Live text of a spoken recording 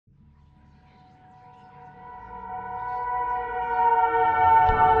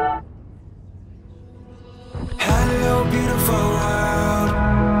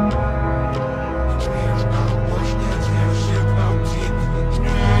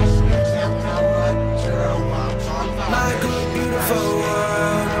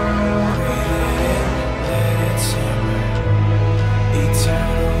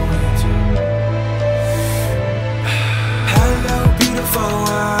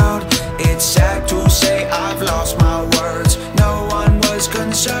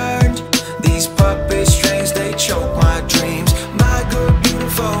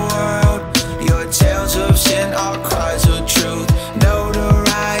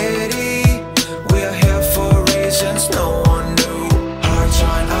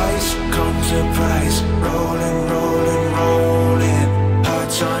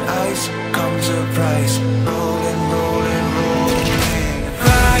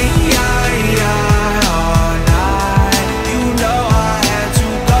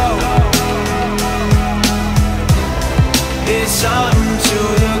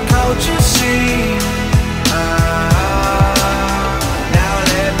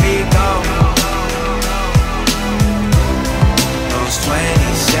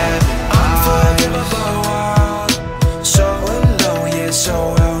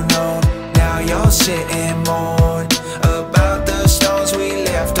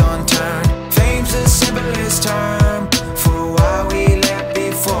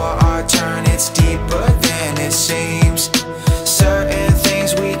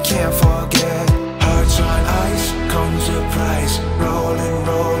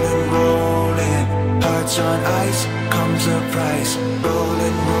hearts on ice comes a price.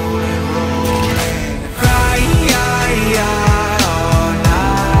 Rolling, rolling, rolling. Cry all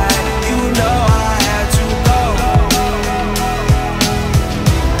night. You know I had to go.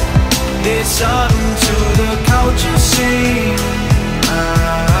 There's something to the culture scene.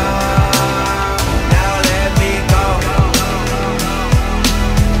 Now let me go.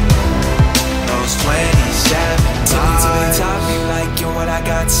 Those 27 tippity top, you like you what I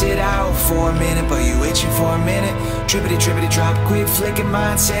got. Sit out for a minute, but you itching for a minute. Trippity trippity drop, quick flicking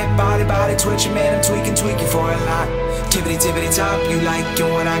mindset, body body twitching, man, I'm tweaking for a lot. Tippity tippity top, you like you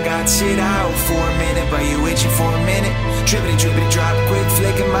what I got. Sit out for a minute, but you itching for a minute. Trippity trippity drop, quick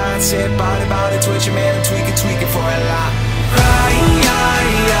flicking mindset, body body twitching, man, I'm tweaking for a lot.